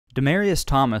Demaryius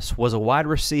Thomas was a wide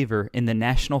receiver in the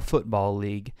National Football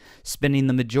League, spending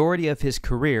the majority of his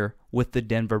career with the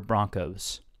Denver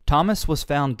Broncos. Thomas was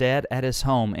found dead at his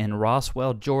home in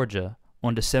Roswell, Georgia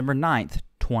on December 9,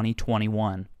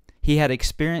 2021. He had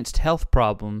experienced health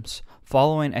problems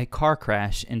following a car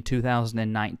crash in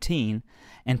 2019,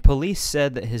 and police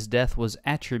said that his death was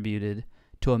attributed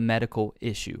to a medical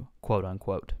issue, quote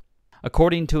unquote.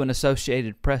 According to an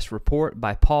Associated Press report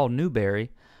by Paul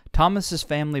Newberry, Thomas's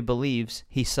family believes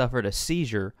he suffered a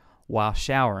seizure while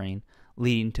showering,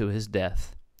 leading to his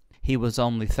death. He was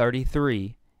only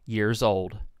 33 years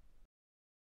old.